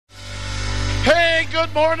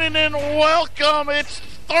good morning and welcome. It's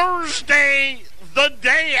Thursday, the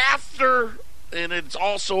day after, and it's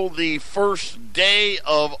also the first day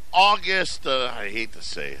of August. I hate to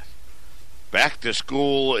say it. Back to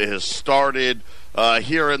school has started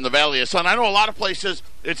here in the Valley of Sun. I know a lot of places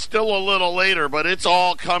it's still a little later, but it's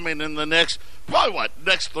all coming in the next,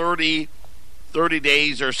 next 30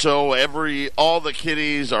 days or so. All the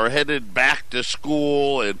kiddies are headed back to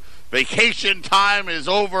school, and vacation time is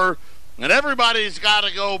over. And everybody's got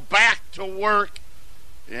to go back to work.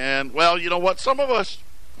 And, well, you know what? Some of us,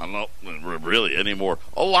 I don't know really anymore,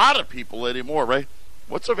 a lot of people anymore, right?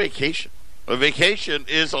 What's a vacation? A vacation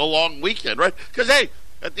is a long weekend, right? Because, hey,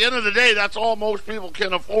 at the end of the day, that's all most people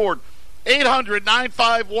can afford.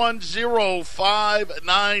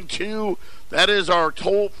 800-951-0592. That is our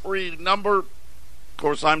toll-free number. Of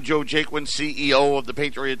course, I'm Joe Jaquin, CEO of the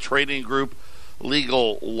Patriot Trading Group.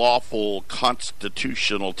 Legal, lawful,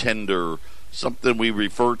 constitutional tender, something we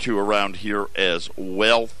refer to around here as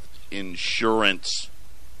wealth insurance.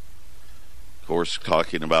 Of course,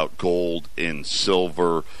 talking about gold and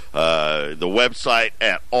silver. The website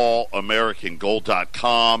at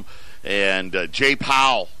allamericangold.com. And Jay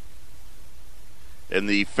Powell and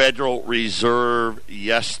the Federal Reserve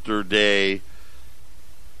yesterday,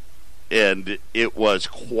 and it was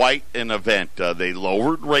quite an event. They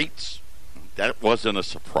lowered rates. That wasn't a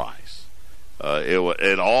surprise.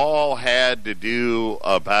 It all had to do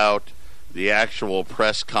about the actual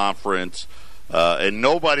press conference, and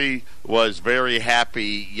nobody was very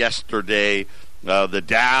happy yesterday. The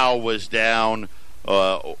Dow was down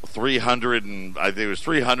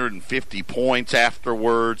 350 points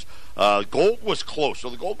afterwards. Gold was close, so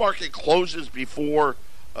the gold market closes before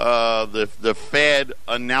the Fed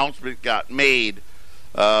announcement got made.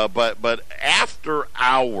 But after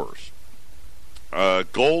hours,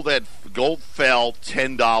 gold fell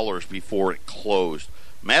 $10 before it closed.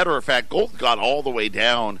 Matter of fact, gold got all the way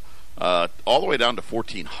down to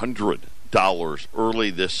 $1,400 early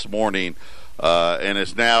this morning, and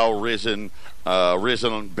it's now risen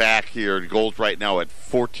back here. Gold's right now at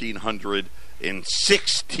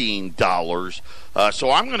 $1,416.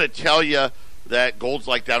 So I'm going to tell you that gold's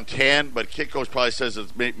like down 10, but Kitco's probably says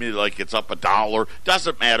it's maybe like it's up $1.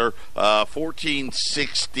 Doesn't matter.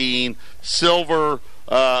 14.16. Silver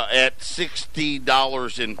at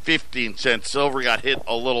 $60.15. Silver got hit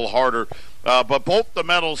a little harder, but both the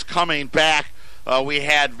metals coming back. We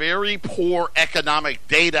had very poor economic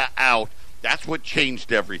data out. That's what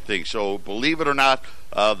changed everything. So believe it or not,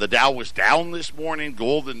 the Dow was down this morning.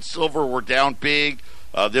 Gold and silver were down big.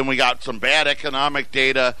 Then we got some bad economic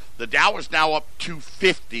data. The Dow is now up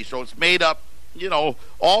 250, so it's made up,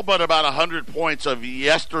 all but about 100 points of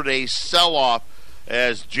yesterday's sell-off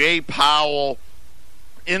as Jay Powell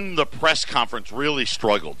in the press conference really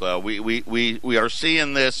struggled. We are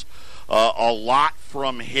seeing this a lot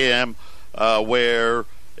from him where,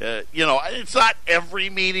 it's not every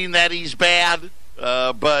meeting that he's bad,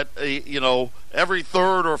 but, every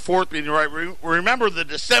third or fourth meeting, right? Remember the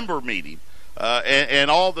December meeting.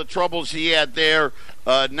 And all the troubles he had there.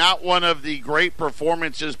 Not one of the great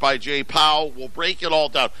performances by Jay Powell. We'll break it all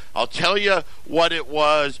down. I'll tell you what it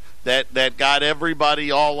was that got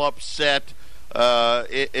everybody all upset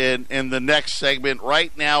in the next segment.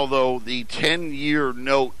 Right now, though, the 10-year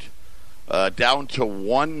note down to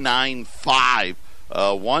 195.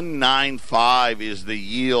 195 is the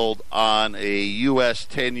yield on a U.S.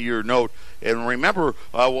 10-year note. And remember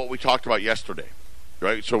what we talked about yesterday.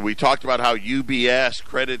 Right, so we talked about how UBS,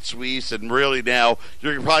 Credit Suisse, and really now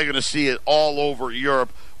you're probably going to see it all over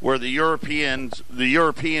Europe, where the European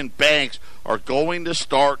banks are going to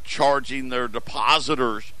start charging their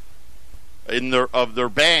depositors of their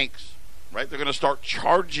banks. Right, they're going to start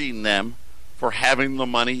charging them for having the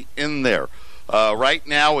money in there. Right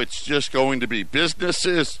now, it's just going to be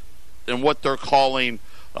businesses and what they're calling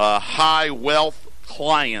high wealth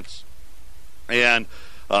clients, and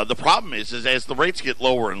the problem is as the rates get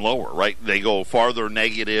lower and lower, right, they go farther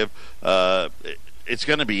negative, it's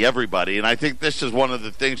going to be everybody. And I think this is one of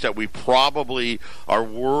the things that we probably are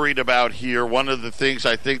worried about here. One of the things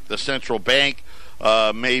I think the central bank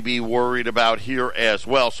may be worried about here as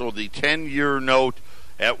well. So the 10-year note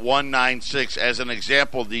at 196, as an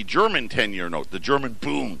example, the German 10-year note, the German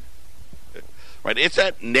Bund, right, it's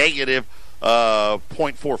at negative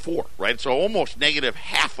 0.44, right, so almost negative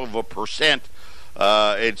 0.5%.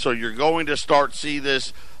 And so you're going to start see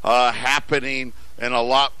this happening and a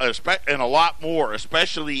lot more,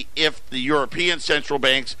 especially if the European central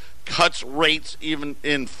banks cuts rates even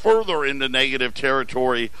in further into negative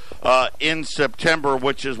territory in September,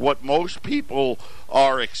 which is what most people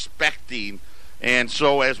are expecting. And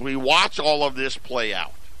so as we watch all of this play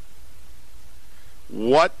out,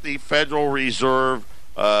 what the Federal Reserve,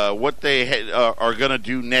 what they are going to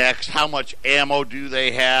do next, how much ammo do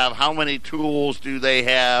they have, how many tools do they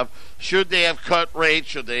have, should they have cut rates,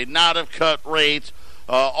 should they not have cut rates,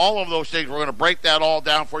 all of those things. We're going to break that all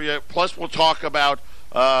down for you. Plus, we'll talk about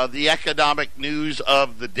the economic news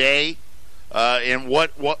of the day and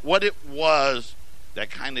what it was that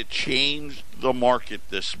kind of changed the market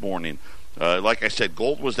this morning. Like I said,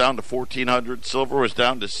 gold was down to $1,400. Silver was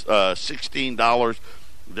down to $16.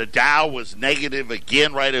 The Dow was negative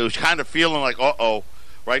again, right? It was kind of feeling like, uh-oh,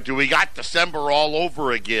 right? Do we got December all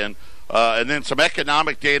over again? And then some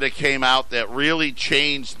economic data came out that really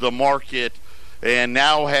changed the market and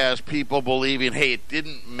now has people believing, hey, it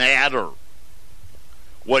didn't matter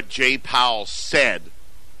what Jay Powell said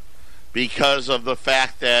because of the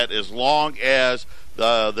fact that as long as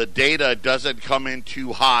the data doesn't come in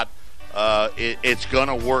too hot, it's going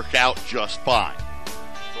to work out just fine. So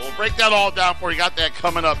we'll break that all down for you. Got that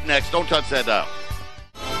coming up next. Don't touch that dial.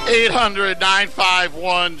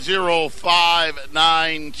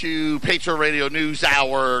 800-951-0592, Patriot Radio News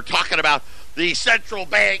Hour, talking about the central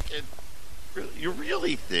bank. And you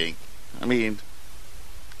really think,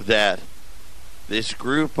 that this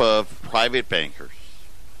group of private bankers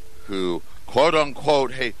who, quote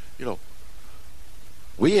unquote, hey,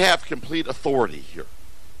 we have complete authority here,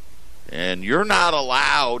 and you're not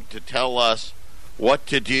allowed to tell us what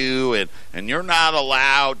to do, and you're not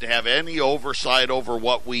allowed to have any oversight over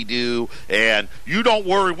what we do, and you don't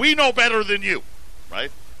worry, we know better than you,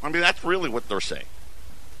 right? That's really what they're saying.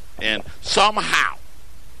 And somehow,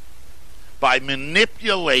 by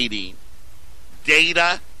manipulating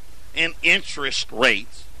data and interest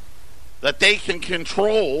rates, that they can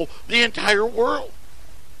control the entire world,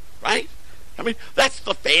 right? That's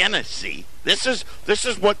the fantasy. This is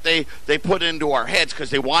what they put into our heads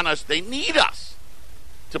because they need us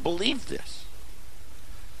to believe this.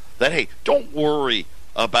 That, hey, don't worry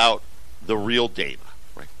about the real data,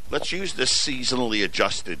 right? Let's use this seasonally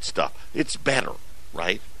adjusted stuff. It's better,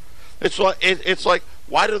 right? It's like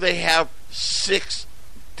why do they have 6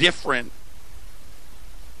 different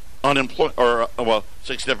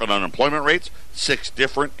 6 different unemployment rates, 6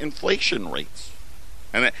 different inflation rates?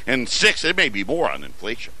 And 6, it may be more on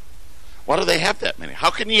inflation. Why do they have that many? How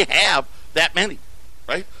can you have that many,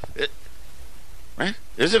 right? Right?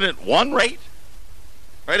 Isn't it one rate?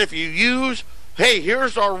 Right? If you use, hey,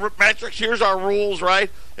 here's our metrics, here's our rules,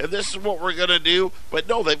 right? And this is what we're going to do. But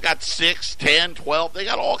no, they've got 6, 10, 12. They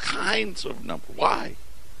got all kinds of numbers. Why?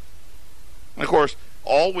 And, of course,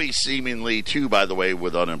 always seemingly, too, by the way,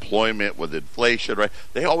 with unemployment, with inflation, right?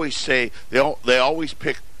 They always say, they always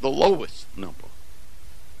pick the lowest number.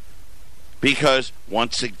 Because,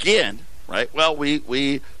 once again, right, well,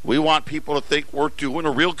 we want people to think we're doing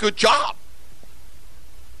a real good job.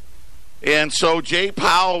 And so Jay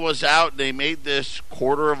Powell was out, and they made this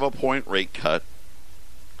 1/4 point rate cut,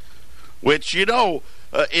 which, and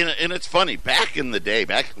it's funny, back in the day,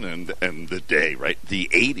 right, the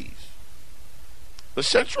 80s, the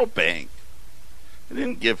central bank, they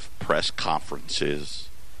didn't give press conferences.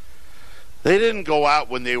 They didn't go out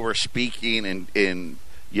when they were speaking and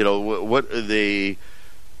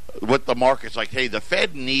what the market's like, hey, the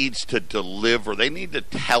Fed needs to deliver. They need to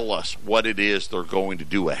tell us what it is they're going to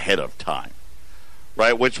do ahead of time,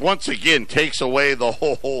 right? Which, once again, takes away the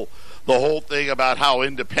whole thing about how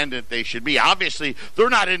independent they should be. Obviously, they're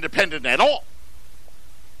not independent at all.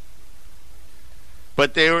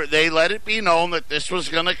 But they let it be known that this was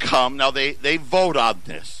going to come. Now, they vote on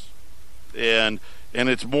this. And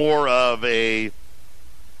it's more of a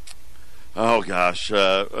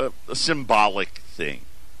symbolic thing,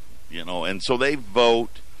 and so they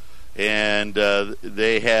vote, and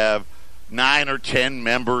they have 9 or 10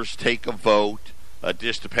 members take a vote. It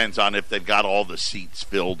just depends on if they've got all the seats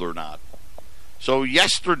filled or not. So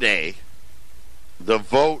yesterday, the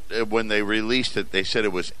vote, when they released it, they said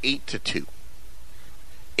it was 8-2.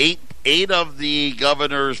 Eight of the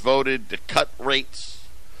governors voted to cut rates.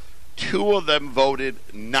 2 of them voted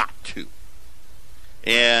not to.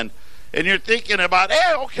 And you're thinking about,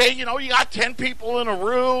 hey, okay, you got 10 people in a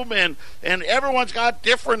room, and everyone's got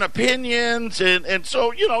different opinions, and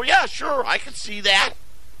so, yeah, sure, I can see that.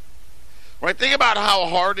 Right? Think about how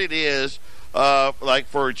hard it is, like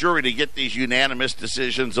for a jury to get these unanimous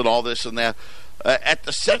decisions and all this and that. At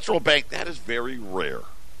the central bank, that is very rare.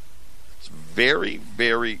 It's very,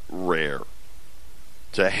 very rare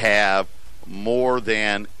to have more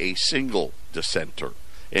than a single dissenter.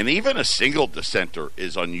 And even a single dissenter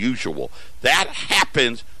is unusual. That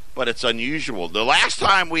happens, but it's unusual. The last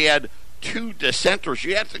time we had two dissenters.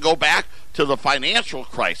 You have to go back to the financial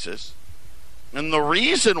crisis. And the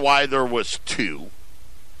reason why there was two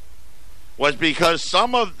was because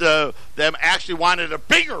some of them actually wanted a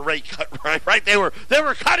bigger rate cut, right? They were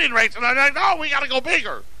cutting rates, and they're like, no, we got to go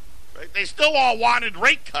bigger. Right? They still all wanted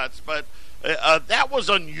rate cuts, but that was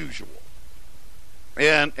unusual.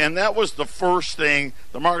 And that was the first thing.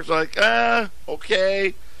 The market's like,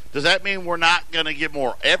 okay. Does that mean we're not going to get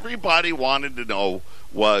more? Everybody wanted to know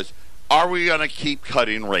was, are we going to keep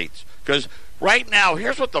cutting rates? Because right now,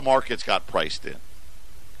 here's what the market's got priced in.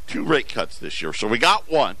 2 rate cuts this year. So we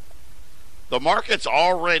got one. The market's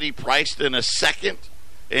already priced in a second,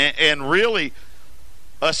 and really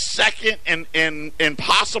a second and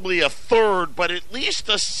possibly a third, but at least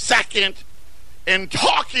a second, in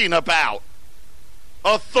talking about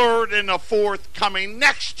a third and a fourth coming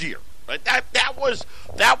next year. Right? That was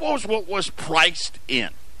what was priced in.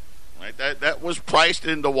 Right? That was priced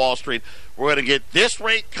into Wall Street. We're going to get this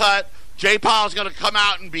rate cut. Jay Powell's going to come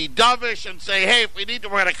out and be dovish and say, hey, if we need to,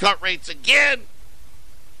 we're going to cut rates again.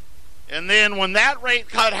 And then when that rate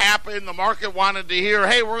cut happened, the market wanted to hear,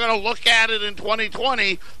 hey, we're going to look at it in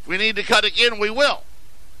 2020. If we need to cut again, we will.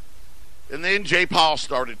 And then Jay Powell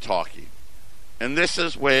started talking. And this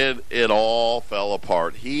is when it all fell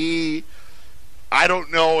apart. I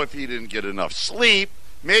don't know if he didn't get enough sleep.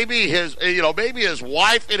 Maybe his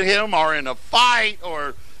wife and him are in a fight,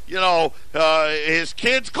 or his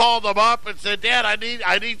kids called him up and said, Dad,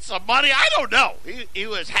 I need some money. I don't know. He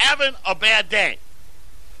was having a bad day.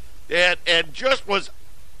 And just was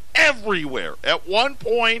everywhere. At one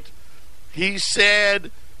point, he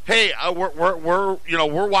said, "Hey,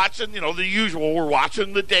 we're watching, the usual. We're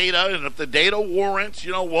watching the data, and if the data warrants,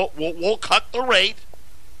 we'll cut the rate."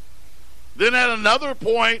 Then at another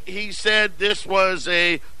point, he said this was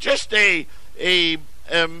just a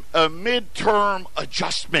midterm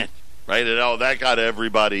adjustment, right? And that got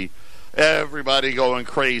everybody going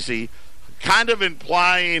crazy, kind of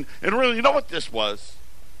implying, and really, you know what this was?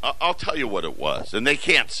 I'll tell you what it was, and they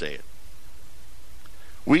can't say it.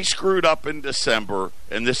 We screwed up in December,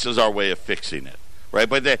 and this is our way of fixing it, right?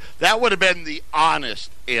 But that would have been the honest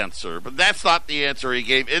answer, but that's not the answer he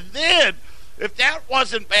gave. And then, if that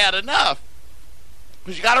wasn't bad enough,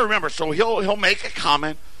 because you got to remember, so he'll make a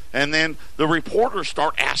comment, and then the reporters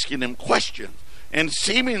start asking him questions, and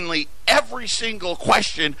seemingly every single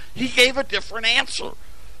question, he gave a different answer.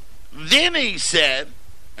 Then he said,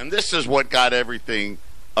 and this is what got everything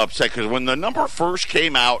upset, because when the number first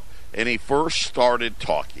came out and he first started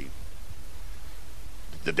talking,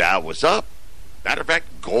 the Dow was up. Matter of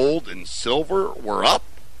fact, gold and silver were up.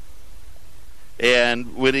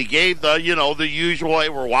 And when he gave the usual, hey,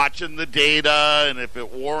 we're watching the data, and if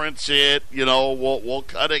it warrants it, we'll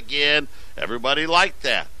cut again. Everybody liked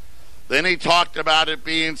that. Then he talked about it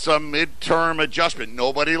being some midterm adjustment.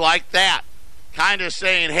 Nobody liked that. Kind of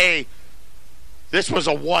saying, hey, this was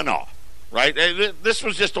a one-off. Right? This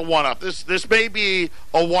was just a one-off. This may be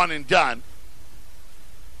a one and done.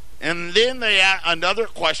 And then another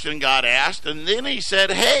question got asked, and then he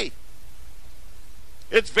said, hey,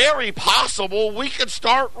 it's very possible we could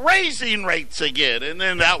start raising rates again. And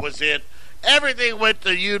then that was it. Everything went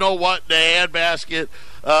to you-know-what in the handbasket.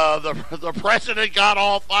 The president got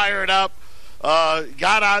all fired up,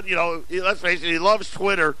 got on, let's face it, he loves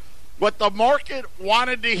Twitter. What the market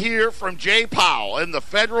wanted to hear from Jay Powell and the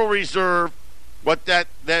Federal Reserve, that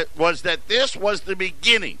this was the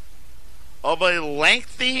beginning of a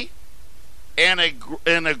lengthy and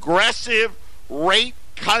an aggressive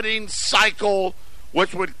rate-cutting cycle,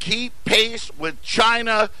 which would keep pace with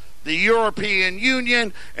China, the European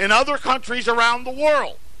Union, and other countries around the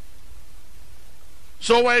world.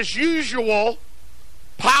 So as usual,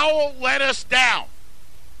 Powell let us down.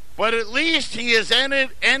 But at least he is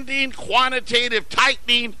ending quantitative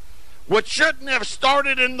tightening, which shouldn't have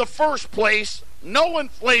started in the first place. No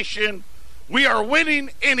inflation. We are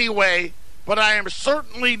winning anyway, but I am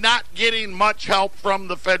certainly not getting much help from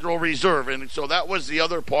the Federal Reserve. And so that was the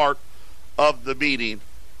other part of the meeting.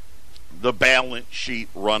 The balance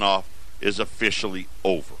sheet runoff is officially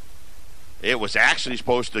over. It was actually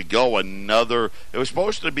supposed to go it was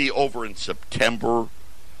supposed to be over in September.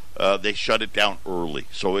 They shut it down early.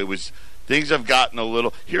 So things have gotten a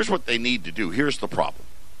little, here's what they need to do. Here's the problem.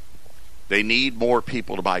 They need more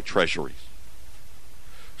people to buy treasuries.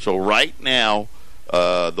 So right now,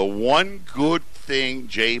 the one good thing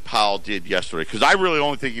Jay Powell did yesterday, because I really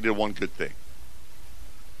only think he did one good thing,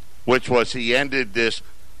 which was he ended this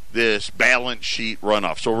balance sheet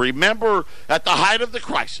runoff. So remember, at the height of the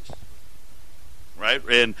crisis, right,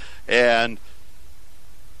 and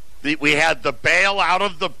We had the bailout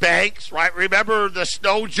of the banks, right? Remember the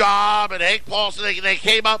Snow Job and Hank Paulson? They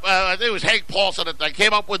came up. I think it was Hank Paulson that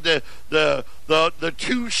came up with the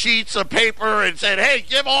 2 sheets of paper and said, "Hey,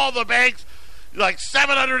 give all the banks like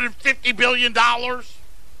 $750 billion."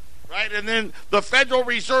 Right? And then the Federal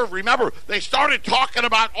Reserve, remember, they started talking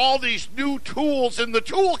about all these new tools in the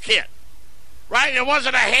toolkit. Right? It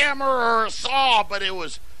wasn't a hammer or a saw, but it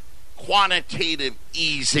was quantitative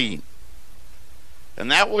easing. And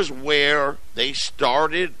that was where they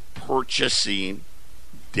started purchasing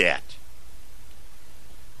debt.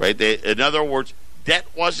 Right? In other words, debt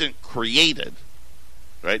wasn't created.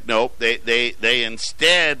 Right? No, they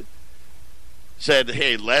instead said,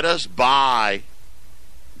 "Hey, let us buy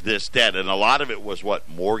this debt." And a lot of it was what?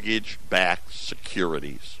 Mortgage-backed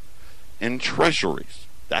securities and treasuries.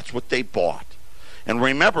 That's what they bought. And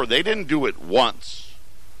remember, they didn't do it once.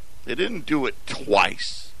 They didn't do it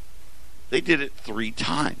twice. They did it 3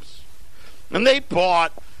 times. And they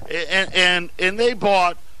bought and they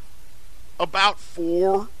bought about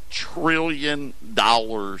 $4 trillion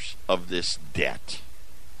of this debt.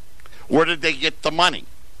 Where did they get the money?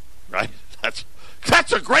 Right?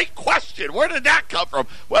 That's a great question. Where did that come from?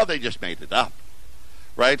 Well, they just made it up.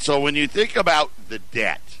 Right? So when you think about the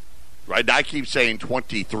debt, right? I keep saying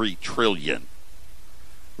 23 trillion.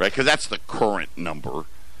 Right? Because that's the current number.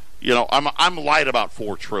 You know, I'm light about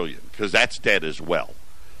 4 trillion because that's debt as well.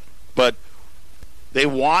 But they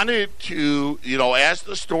wanted to, you know, as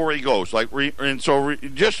the story goes,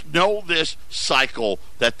 just know this cycle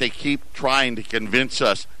that they keep trying to convince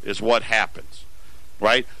us is what happens,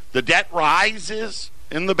 right? The debt rises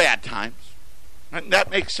in the bad times. And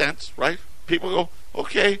that makes sense, right? People go,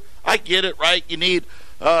 okay, I get it, right? You need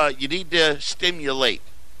to stimulate,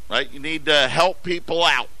 right? You need to help people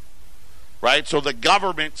out. Right? So the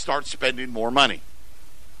government starts spending more money.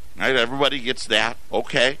 Right? Everybody gets that.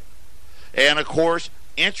 Okay. And, of course,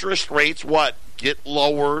 interest rates, get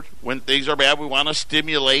lowered when things are bad. We want to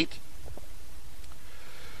stimulate.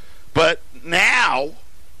 But now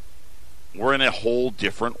we're in a whole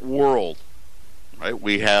different world. Right?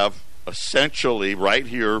 We have essentially right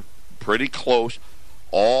here, pretty close,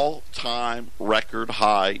 all-time record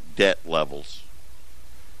high debt levels.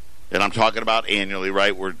 And I'm talking about annually,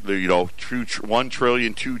 right? We're, 1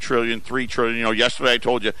 trillion, 2 trillion, 3 trillion. Yesterday I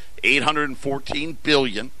told you $814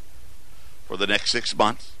 billion for the next 6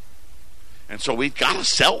 months. And so we've got to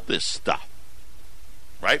sell this stuff,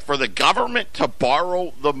 right? For the government to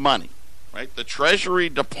borrow the money, right? The Treasury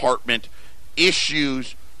Department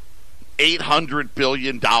issues $800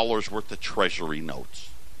 billion worth of Treasury notes.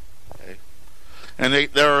 And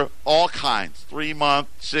there are all kinds, 3-month,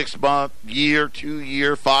 6-month, year,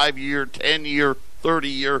 2-year, 5-year, 10-year,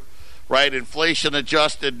 30-year, right? Inflation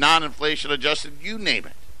adjusted, non-inflation adjusted, you name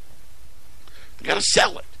it. You got to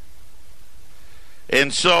sell it.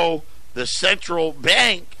 And so the central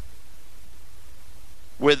bank,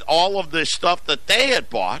 with all of this stuff that they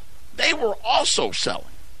had bought, they were also selling.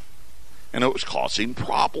 And it was causing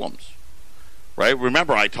problems. Right?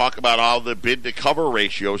 Remember, I talk about how the bid-to-cover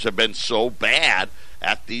ratios have been so bad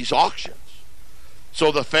at these auctions. So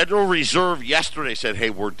the Federal Reserve yesterday said, hey,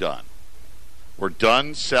 we're done. We're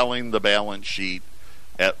done selling the balance sheet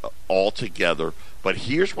altogether. But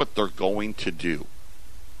here's what they're going to do.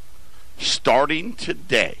 Starting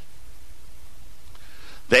today,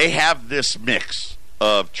 they have this mix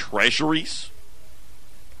of treasuries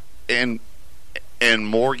and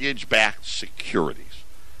mortgage-backed securities.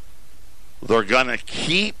 They're going to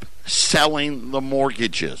keep selling the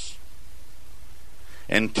mortgages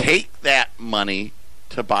and take that money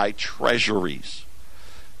to buy treasuries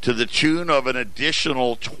to the tune of an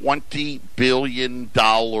additional $20 billion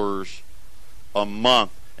a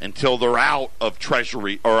month until they're out of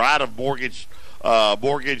treasury or out of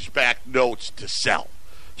mortgage-backed notes to sell.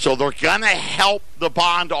 So they're going to help the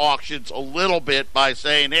bond auctions a little bit by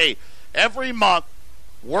saying, hey, every month,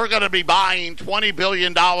 we're going to be buying $20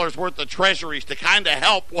 billion worth of treasuries to kind of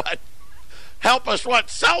help us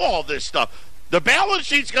sell all this stuff. The balance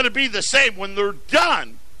sheet's going to be the same when they're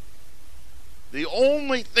done. The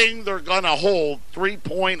only thing they're going to hold,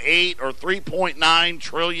 $3.8 or $3.9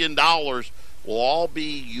 trillion, will all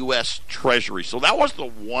be U.S. Treasury. So that was the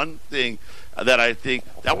one thing that I think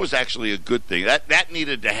that was actually a good thing. That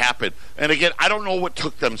needed to happen. And again, I don't know what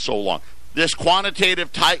took them so long. This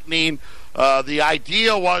quantitative tightening, the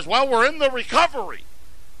idea was, well, we're in the recovery.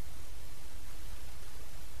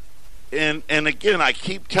 And again, I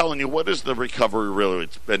keep telling you, what is the recovery really?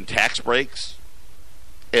 It's been tax breaks,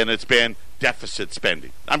 and it's been deficit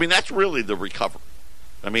spending. I mean, that's really the recovery.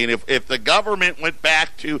 I mean, if the government went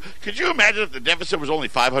back to, could you imagine if the deficit was only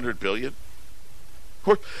 $500 billion? Of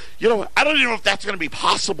course, I don't even know if that's going to be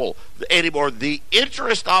possible anymore. The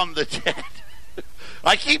interest on the debt.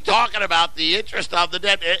 I keep talking about the interest on the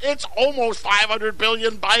debt. It's almost $500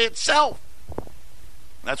 billion by itself.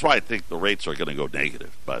 That's why I think the rates are going to go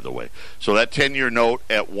negative, by the way. So that 10-year note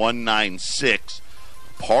at 196,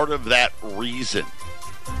 part of the reason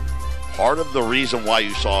why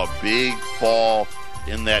you saw a big fall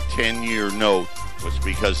in that 10-year note was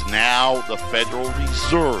because now the Federal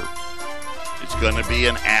Reserve is going to be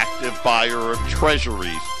an active buyer of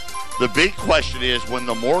treasuries. The big question is, when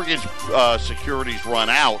the mortgage securities run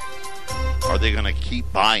out, are they going to keep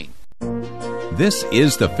buying? This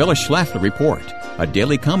is the Phyllis Schlafly Report, a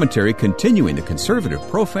daily commentary continuing the conservative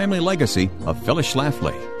pro-family legacy of Phyllis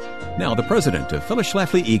Schlafly. Now, the president of Phyllis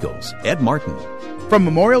Schlafly Eagles, Ed Martin. From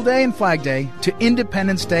Memorial Day and Flag Day to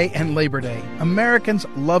Independence Day and Labor Day, Americans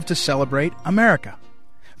love to celebrate America.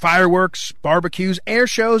 Fireworks, barbecues, air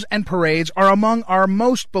shows, and parades are among our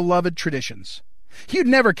most beloved traditions. You'd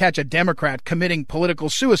never catch a Democrat committing political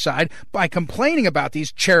suicide by complaining about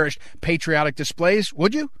these cherished patriotic displays,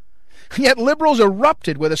 would you? Yet liberals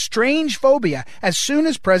erupted with a strange phobia as soon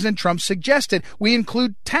as President Trump suggested we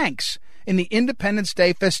include tanks in the Independence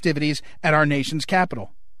Day festivities at our nation's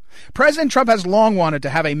capital. President Trump has long wanted to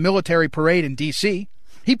have a military parade in D.C.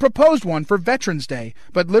 He proposed one for Veterans Day,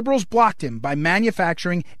 but liberals blocked him by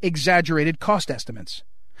manufacturing exaggerated cost estimates.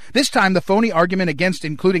 This time, the phony argument against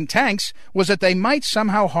including tanks was that they might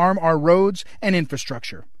somehow harm our roads and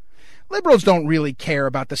infrastructure. Liberals don't really care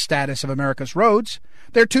about the status of America's roads.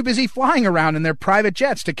 They're too busy flying around in their private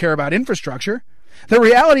jets to care about infrastructure. The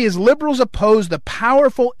reality is liberals oppose the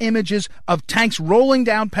powerful images of tanks rolling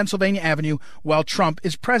down Pennsylvania Avenue while Trump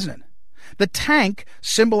is president. The tank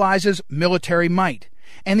symbolizes military might,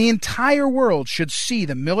 and the entire world should see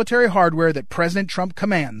the military hardware that President Trump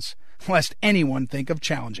commands, lest anyone think of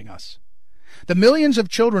challenging us. The millions of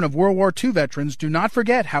children of World War II veterans do not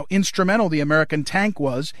forget how instrumental the American tank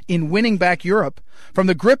was in winning back Europe from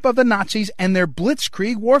the grip of the Nazis and their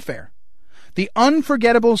blitzkrieg warfare. The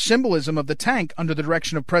unforgettable symbolism of the tank under the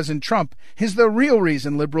direction of President Trump is the real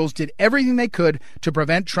reason liberals did everything they could to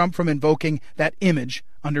prevent Trump from invoking that image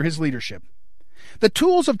under his leadership. The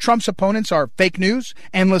tools of Trump's opponents are fake news,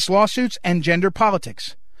 endless lawsuits, and gender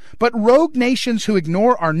politics. But rogue nations who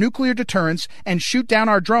ignore our nuclear deterrence and shoot down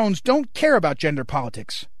our drones don't care about gender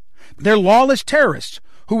politics. They're lawless terrorists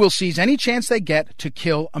who will seize any chance they get to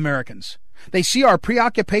kill Americans. They see our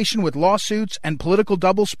preoccupation with lawsuits and political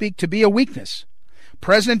doublespeak to be a weakness.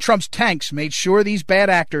 President Trump's tanks made sure these bad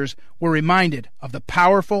actors were reminded of the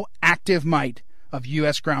powerful, active might of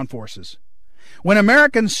U.S. ground forces. When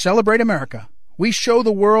Americans celebrate America, we show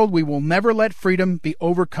the world we will never let freedom be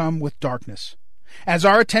overcome with darkness. As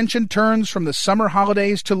our attention turns from the summer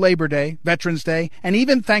holidays to Labor Day, Veterans Day, and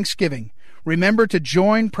even Thanksgiving, remember to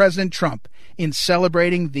join President Trump in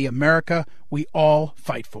celebrating the America we all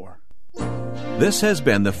fight for. This has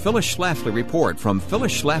been the Phyllis Schlafly Report from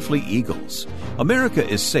Phyllis Schlafly Eagles. America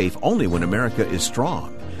is safe only when America is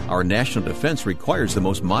strong. Our national defense requires the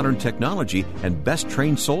most modern technology and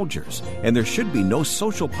best-trained soldiers, and there should be no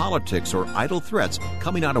social politics or idle threats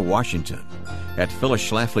coming out of Washington. At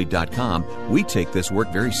PhyllisSchlafly.com, we take this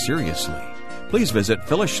work very seriously. Please visit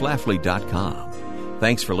PhyllisSchlafly.com.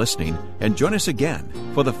 Thanks for listening, and join us again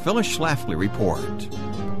for the Phyllis Schlafly Report.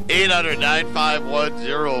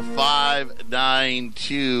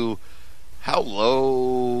 800-951-0592. How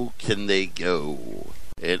low can they go?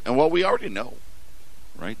 And well, we already know,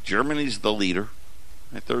 right? Germany's the leader.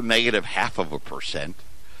 Right? They're negative 0.5%.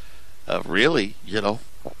 Really,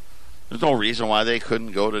 there's no reason why they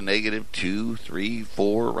couldn't go to negative 2, 3,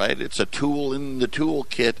 4, right? It's a tool in the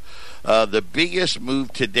toolkit. The biggest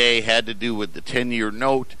move today had to do with the 10-year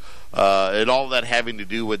note, and all that having to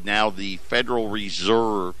do with now the Federal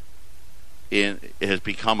Reserve has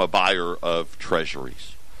become a buyer of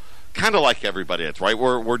treasuries. Kind of like everybody else, right?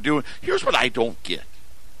 We're doing. Here's what I don't get.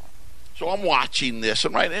 So I'm watching this,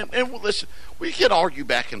 and listen, we can argue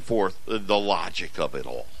back and forth the logic of it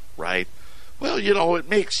all, right? Well, it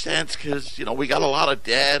makes sense because, we got a lot of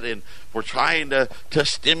debt and we're trying to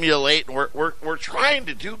stimulate and we're trying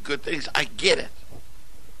to do good things. I get it.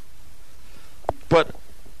 But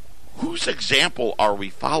whose example are we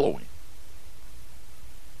following?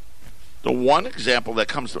 The one example that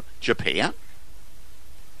comes to Japan?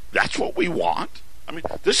 That's what we want? I mean,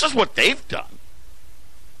 this is what they've done.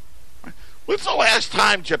 When's the last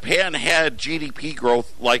time Japan had GDP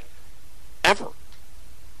growth like ever?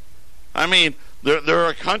 I mean, they're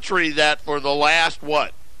a country that for the last,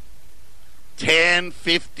 10,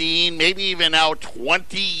 15, maybe even now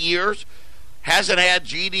 20 years hasn't had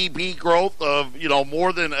GDP growth of,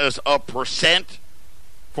 more than a percent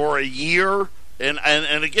for a year. And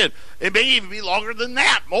again, it may even be longer than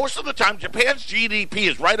that. Most of the time, Japan's GDP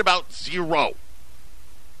is right about 0.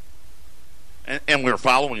 And we're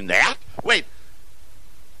following that? Wait,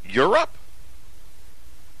 Europe?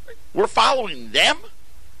 We're following them?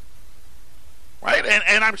 Right?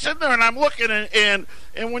 And I'm sitting there and I'm looking, and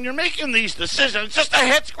when you're making these decisions, it's just a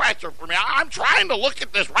head scratcher for me. I'm trying to look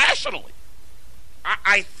at this rationally.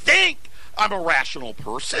 I think I'm a rational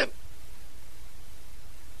person.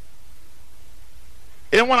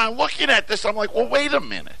 And when I'm looking at this, I'm like, well, wait a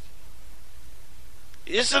minute.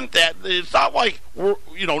 Isn't that, it's not like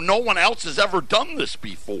no one else has ever done this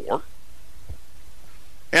before.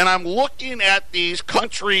 And I'm looking at these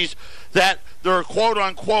countries that they're quote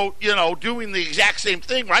unquote, doing the exact same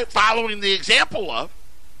thing, right? Following the example of.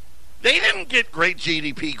 They didn't get great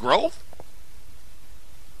GDP growth.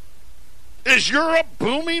 Is Europe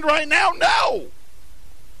booming right now? No.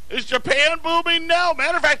 Is Japan booming? No.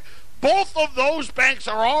 Matter of fact, both of those banks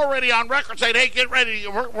are already on record saying, hey, get ready,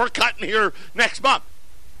 we're cutting here next month.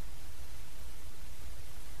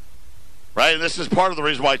 Right? And this is part of the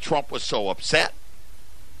reason why Trump was so upset.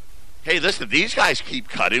 Hey, listen, these guys keep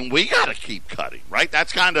cutting, we got to keep cutting, right?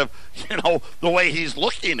 That's kind of, the way he's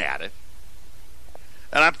looking at it.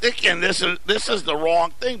 And I'm thinking this is the wrong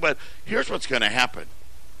thing, but here's what's going to happen.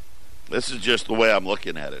 This is just the way I'm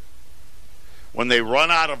looking at it. When they run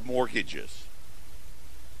out of mortgages,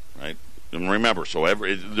 right? And remember,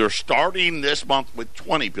 they're starting this month with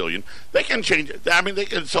 $20 billion. They can change it. I mean, they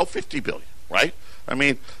can sell $50 billion, right? I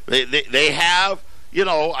mean, they have, and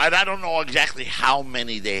I don't know exactly how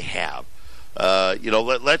many they have.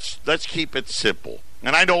 Let's keep it simple.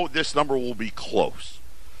 And I know this number will be close.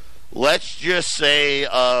 Let's just say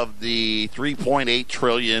of the $3.8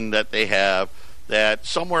 trillion that they have, that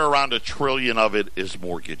somewhere around $1 trillion of it is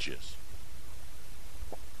mortgages.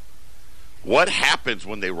 What happens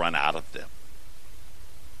when they run out of them?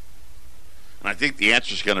 And I think the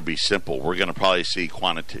answer is going to be simple. We're going to probably see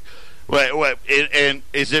quantitative. And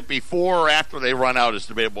is it before or after they run out is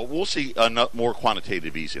debatable. We'll see more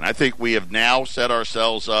quantitative easing. I think we have now set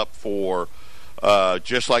ourselves up for,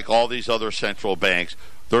 just like all these other central banks,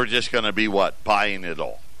 they're just going to be buying it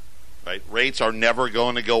all. Right? Rates are never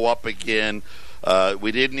going to go up again.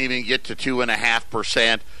 We didn't even get to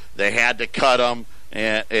 2.5%. They had to cut them.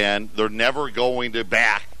 And they're never going to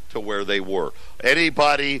back to where they were.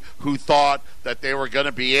 Anybody who thought that they were going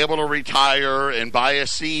to be able to retire and buy a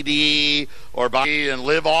CD or buy and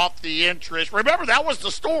live off the interest, remember that was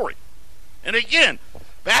the story. And again,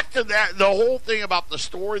 back to that, the whole thing about the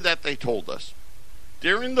story that they told us.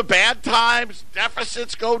 During the bad times,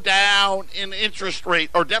 deficits go down in interest rate,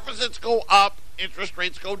 or deficits go up, interest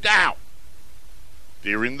rates go down.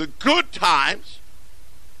 During the good times,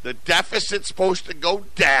 the deficit's supposed to go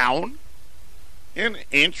down, and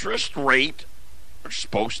interest rate are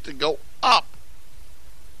supposed to go up.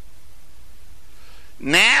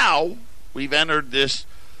 Now, we've entered this,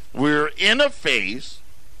 we're in a phase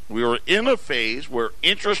where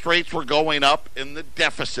interest rates were going up and the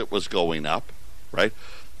deficit was going up, right?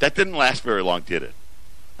 That didn't last very long, did it?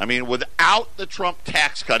 I mean, without the Trump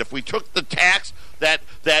tax cut, if we took the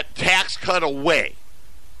that tax cut away,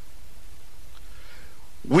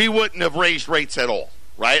 we wouldn't have raised rates at all,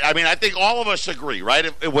 right? I mean, I think all of us agree,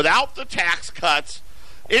 right? Without the tax cuts,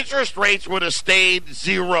 interest rates would have stayed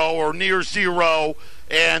 0 or near 0,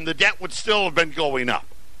 and the debt would still have been going up,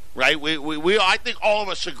 right? I think all of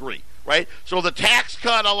us agree, right? So the tax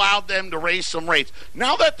cut allowed them to raise some rates.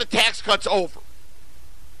 Now that the tax cut's over,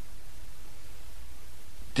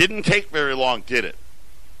 didn't take very long, did it?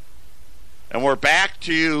 And we're back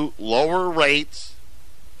to lower rates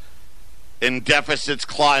and deficits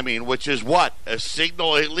climbing, which is what? A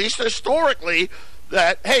signal, at least historically,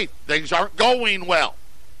 that, hey, things aren't going well.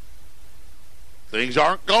 Things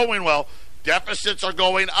aren't going well. Deficits are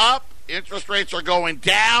going up. Interest rates are going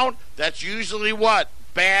down. That's usually what?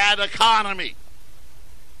 Bad economy.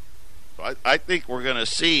 So I think we're going to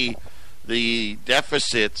see the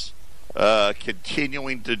deficits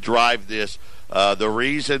continuing to drive this. The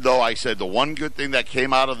reason, though, I said the one good thing that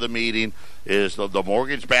came out of the meeting is the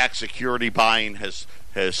mortgage-backed security buying has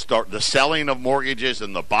started. The selling of mortgages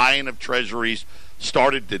and the buying of treasuries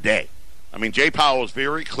started today. I mean, Jay Powell was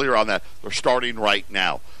very clear on that. They're starting right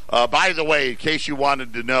now. By the way, in case you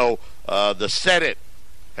wanted to know, the Senate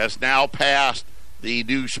has now passed the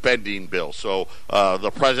new spending bill. So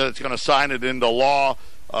the president's going to sign it into law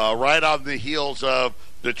right on the heels of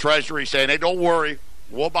the Treasury saying, hey, don't worry,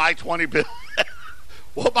 we'll buy $20 billion.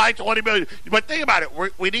 We'll buy $20 billion. But think about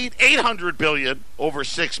it. We need $800 billion over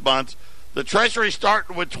 6 months. The Treasury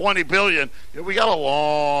starting with $20 billion. We got a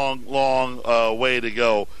long way to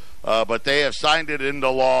go. But they have signed it into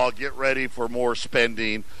law. Get ready for more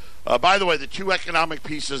spending. By the way, the two economic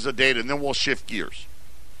pieces of data, and then we'll shift gears.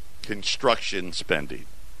 Construction spending.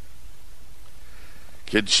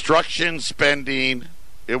 Construction spending,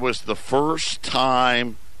 it was the first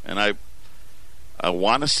time, and I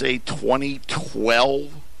want to say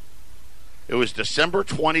 2012. It was December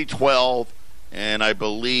 2012, and I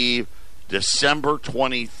believe December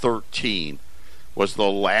 2013 was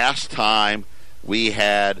the last time we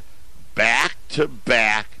had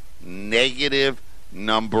back-to-back negative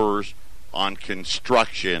numbers on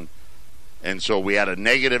construction. And so we had a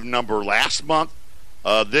negative number last month.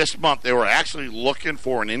 This month they were actually looking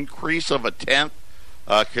for an increase of a tenth.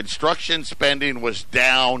 Construction spending was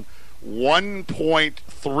down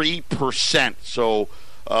 1.3%. So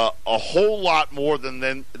a whole lot more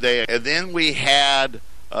than they. And then we had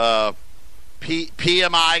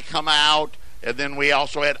PMI come out, and then we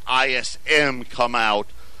also had ISM come out.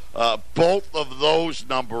 Both of those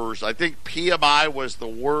numbers, I think PMI was the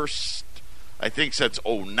worst, I think, since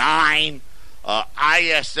 2009.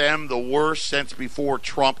 ISM, the worst since before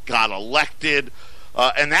Trump got elected.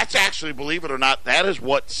 And that's actually, believe it or not, that is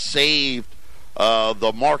what saved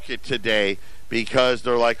the market today, because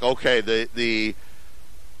they're like, okay, the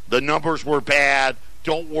numbers were bad.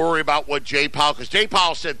 Don't worry about what Jay Powell, because Jay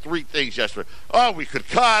Powell said three things yesterday. Oh, we could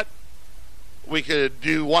cut. We could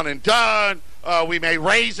do one and done. We may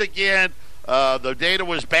raise again. The data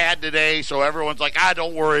was bad today, so everyone's like,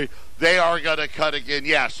 don't worry. They are going to cut again.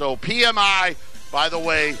 Yeah, so PMI, by the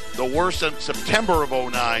way, the worst in September of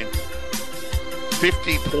 2009,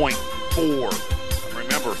 50.4.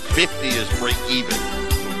 Remember, 50 is break even.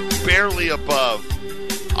 Barely above.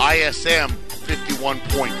 ISM,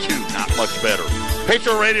 51.2. Not much better.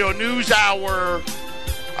 Patriot Radio News Hour.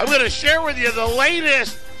 I'm going to share with you the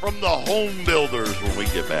latest from the home builders when we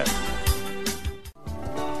get back.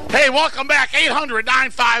 Hey, welcome back.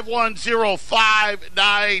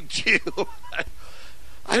 800-951-0592.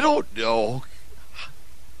 I don't know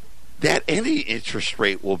that any interest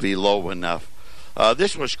rate will be low enough.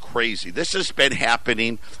 This was crazy. This has been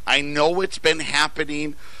happening. I know it's been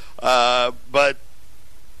happening, but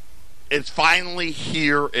it's finally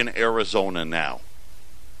here in Arizona now.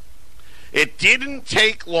 It didn't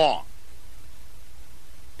take long,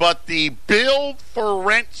 but the build for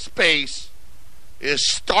rent space is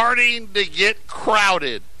starting to get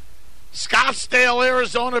crowded. Scottsdale,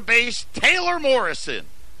 Arizona-based Taylor Morrison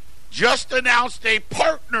just announced a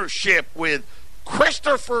partnership with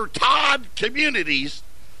Christopher Todd Communities,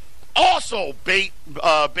 also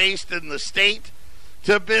based in the state,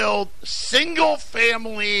 to build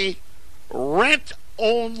single-family,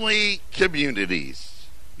 rent-only communities.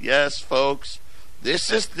 Yes, folks,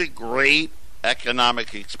 this is the great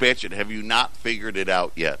economic expansion. Have you not figured it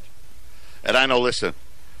out yet? And I know, listen,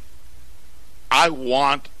 I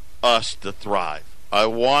want us to thrive. I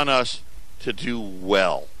want us to do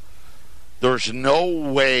well. There's no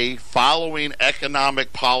way following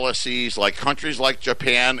economic policies like countries like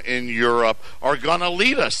Japan and Europe are going to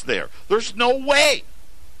lead us there. There's no way.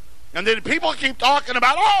 And then people keep talking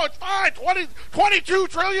about, it's fine, 22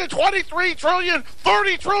 trillion, 23 trillion,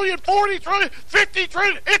 30 trillion, 40 trillion, 50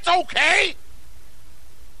 trillion. It's okay.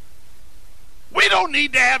 We don't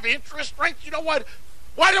need to have interest rates. You know what?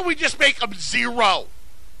 Why don't we just make them zero?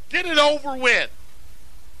 Get it over with.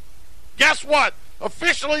 Guess what?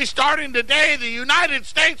 Officially starting today, the United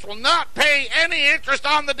States will not pay any interest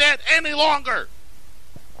on the debt any longer.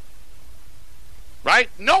 Right?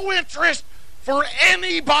 No interest for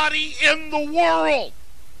anybody in the world.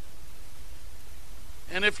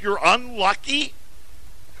 And if you're unlucky,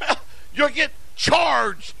 you'll get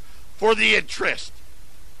charged for the interest.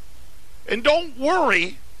 And don't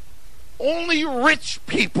worry, only rich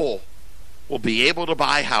people will be able to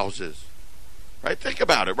buy houses. Right? Think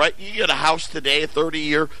about it, right? You get a house today, a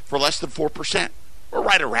 30-year, for less than 4%. We're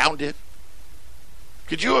right around it.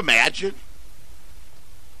 Could you imagine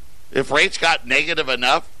if rates got negative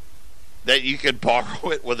enough that you could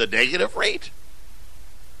borrow it with a negative rate?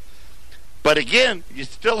 But again, you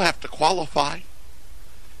still have to qualify.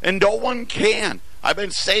 And no one can. I've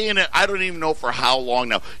been saying it, I don't even know for how long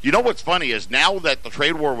now. You know what's funny is now that the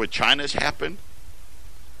trade war with China has happened,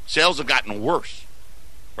 sales have gotten worse.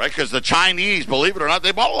 Right? Because the Chinese, believe it or not,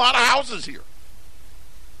 they bought a lot of houses here.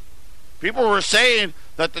 People were saying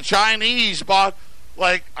that the Chinese bought,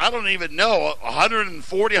 like, I don't even know,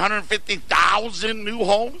 140, 150,000 new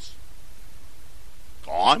homes.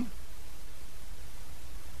 Gone.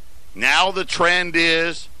 Now the trend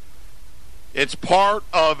is It's part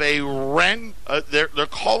of a rent. They're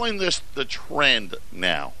calling this the trend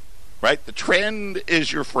now, right? The trend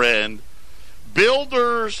is your friend.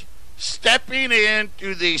 Builders stepping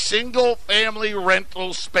into the single-family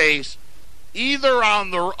rental space, either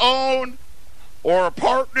on their own or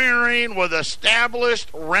partnering with established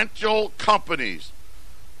rental companies.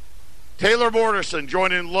 Taylor Morrison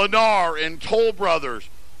joining Lennar and Toll Brothers,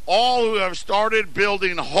 all who have started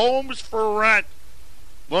building homes for rent.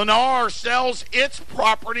 Lennar sells its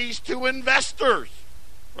properties to investors,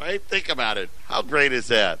 right? Think about it. How great is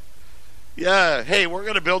that? Yeah, hey, we're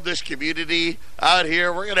going to build this community out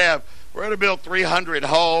here. We're going to build 300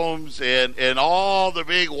 homes, and all the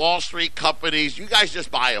big Wall Street companies, you guys just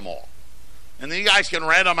buy them all. And then you guys can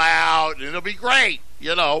rent them out, and it'll be great,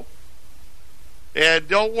 you know. And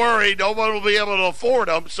don't worry, no one will be able to afford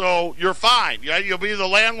them, so you're fine. You'll be the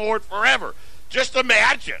landlord forever. Just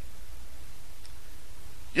imagine.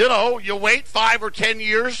 You know, you wait 5 or 10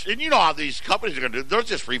 years, and you know how these companies are going to do. They'll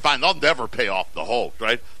just refinance. They'll never pay off the homes,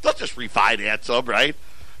 right? They'll just refinance them, right?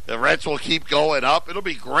 The rents will keep going up. It'll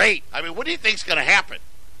be great. I mean, what do you think's going to happen?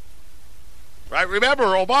 Right? Remember,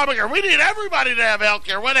 Obamacare, we need everybody to have health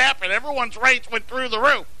care. What happened? Everyone's rates went through the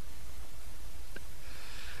roof.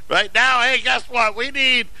 Right now, hey, guess what? We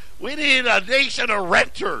need a nation of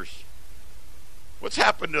renters. What's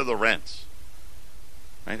happened to the rents?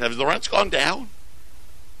 Right? Have the rents gone down?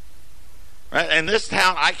 Right? And this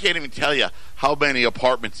town, I can't even tell you how many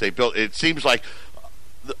apartments they built. It seems like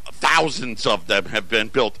thousands of them have been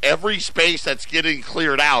built. Every space that's getting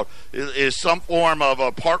cleared out is some form of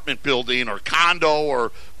apartment building or condo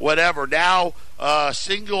or whatever. Now,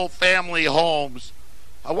 single-family homes.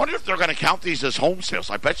 I wonder if they're going to count these as home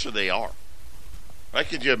sales. I bet you they are. Right?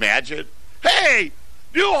 Could you imagine? Hey,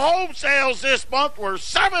 new home sales this month were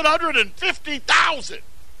 750,000.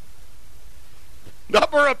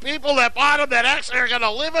 Number of people that bought them that actually are going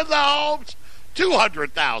to live in the homes,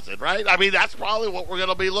 200,000, right? I mean, that's probably what we're going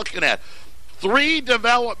to be looking at. 3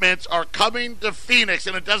 developments are coming to Phoenix,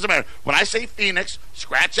 and it doesn't matter. When I say Phoenix,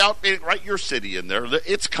 scratch out Phoenix, write your city in there.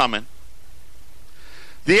 It's coming.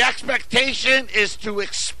 The expectation is to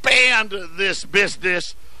expand this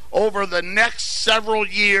business over the next several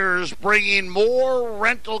years, bringing more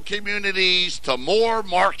rental communities to more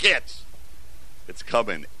markets. It's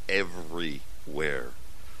coming everywhere.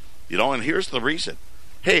 You know, and here's the reason.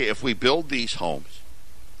 Hey, if we build these homes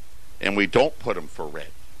and we don't put them for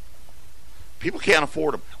rent, people can't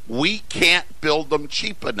afford them. We can't build them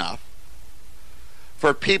cheap enough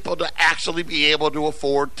for people to actually be able to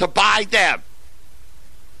afford to buy them.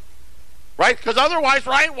 Right? Because otherwise,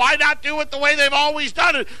 right, why not do it the way they've always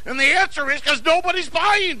done it? And the answer is because nobody's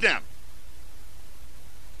buying them.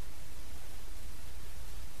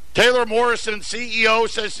 Taylor Morrison, CEO,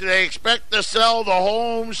 says they expect to sell the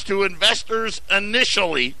homes to investors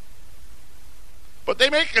initially, but they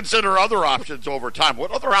may consider other options over time.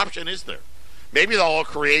 What other option is there? Maybe they'll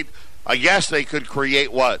create, I guess they could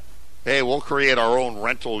create what? Hey, we'll create our own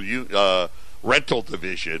rental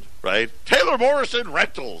division, right? Taylor Morrison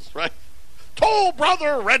Rentals, right? Toll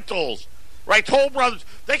Brother Rentals, right? Toll Brothers,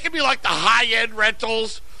 they can be like the high-end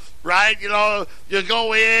rentals, right? You know, you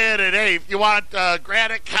go in and, hey, if you want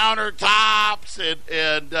granite countertops and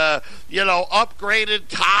you know, upgraded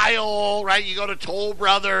tile, right? You go to Toll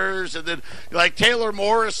Brothers, and then like Taylor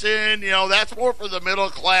Morrison, you know, that's more for the middle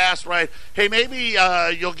class, right? Hey, maybe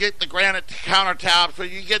you'll get the granite countertops,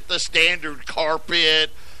 but you get the standard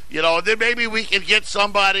carpet. You know, then maybe we can get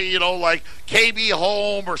somebody, you know, like KB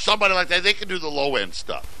Home or somebody like that. They can do the low-end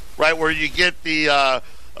stuff, right, where you get the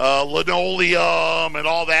linoleum and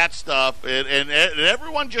all that stuff, and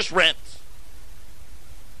everyone just rents.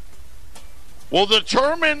 We'll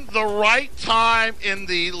determine the right time in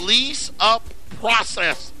the lease-up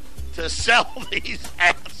process to sell these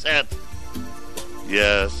assets.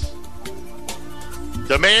 Yes.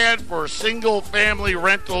 Demand for single-family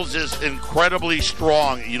rentals is incredibly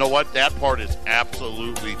strong. You know what? That part is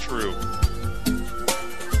absolutely true.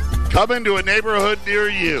 Come to a neighborhood near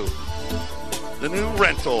you. The new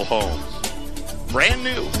rental homes. Brand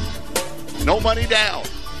new. No money down.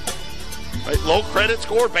 Right? Low credit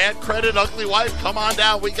score, bad credit, ugly wife. Come on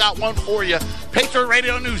down. We got one for you. Patriot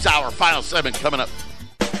Radio News Hour, Final 7 coming up.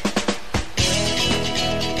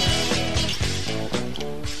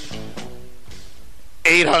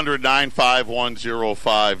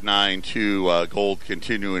 $800-951-0592. Gold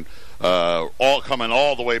continuing, all coming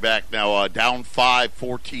all the way back now. Down 5,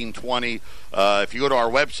 14.20. If you go to our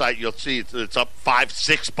website, you'll see it's up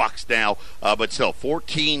 $5-6 now, but still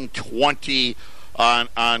 14.20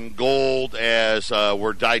 on gold as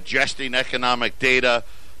we're digesting economic data.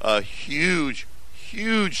 Huge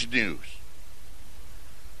news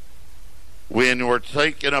when we're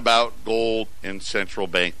thinking about gold and central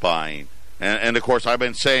bank buying. And of course, I've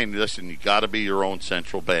been saying, listen, you got to be your own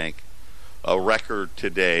central bank. A record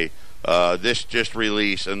today. This just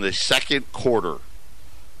released in the second quarter.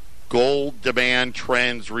 Gold demand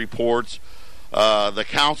trends reports. The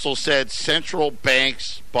council said central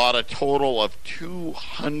banks bought a total of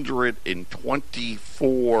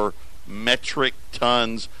 224 metric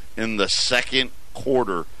tons in the second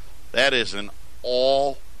quarter. That is an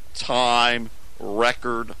all-time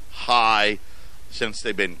record high since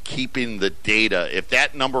they've been keeping the data. If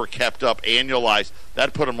that number kept up annualized,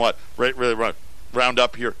 that'd put them round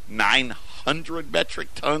up here, 900 metric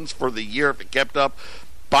tons for the year if it kept up.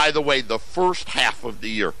 By the way, the first half of the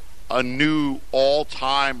year, a new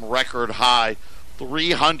all-time record high,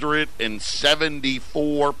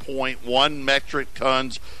 374.1 metric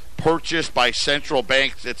tons purchased by central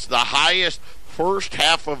banks. It's the highest first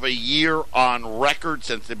half of a year on record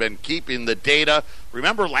since they've been keeping the data.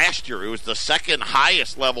 Remember last year, it was the second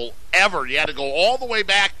highest level ever. You had to go all the way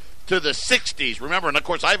back to the 60s. Remember, and of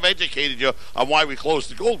course, I've educated you on why we closed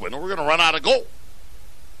the gold window. We're going to run out of gold.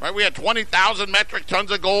 Right? We had 20,000 metric tons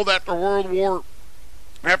of gold after World War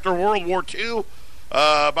II.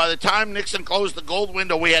 By the time Nixon closed the gold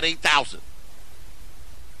window, we had 8,000.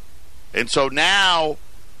 And so now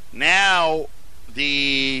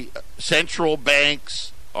the central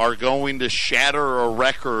banks are going to shatter a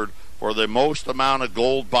record for the most amount of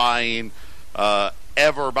gold buying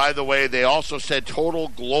ever. By the way, they also said total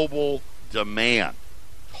global demand.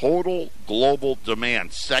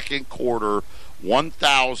 Second quarter,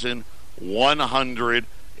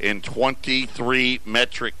 1,123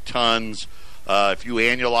 metric tons. If you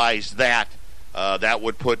annualize that, that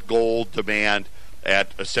would put gold demand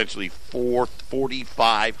at essentially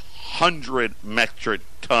 4,500 metric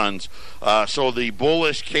tons. So the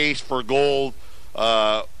bullish case for gold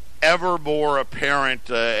ever more apparent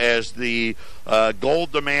as the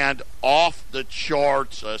gold demand off the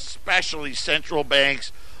charts, especially central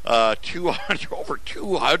banks. Over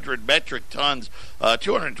 200 metric tons,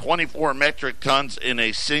 224 metric tons in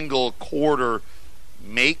a single quarter.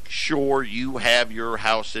 Make sure you have your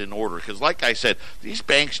house in order, because like I said, these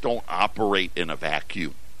banks don't operate in a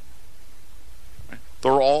vacuum. Right?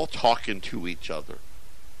 They're all talking to each other,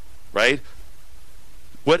 right?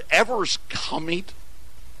 Whatever's coming,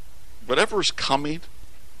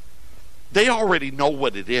 they already know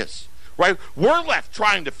what it is, right? We're left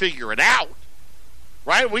trying to figure it out.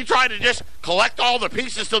 Right? We try to just collect all the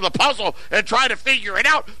pieces to the puzzle and try to figure it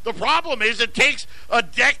out. The problem is it takes a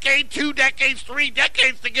decade, 2 decades, 3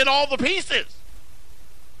 decades to get all the pieces.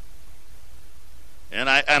 And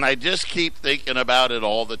I just keep thinking about it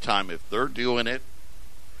all the time. If they're doing it,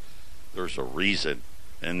 there's a reason.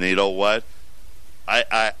 And you know what?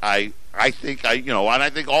 I think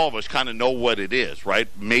all of us kind of know what it is, right?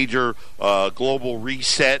 Major global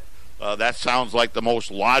reset. That sounds like the most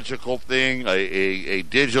logical thing, a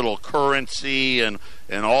digital currency and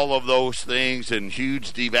all of those things, and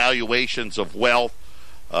huge devaluations of wealth.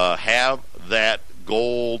 Have that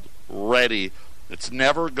gold ready. It's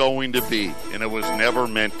never going to be, and it was never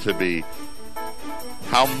meant to be.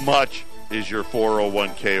 How much is your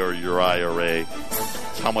 401k or your IRA?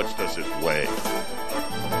 How much does it weigh?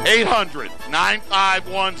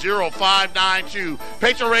 800-951-0592.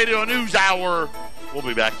 Patriot Radio News Hour. We'll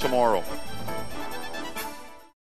be back tomorrow.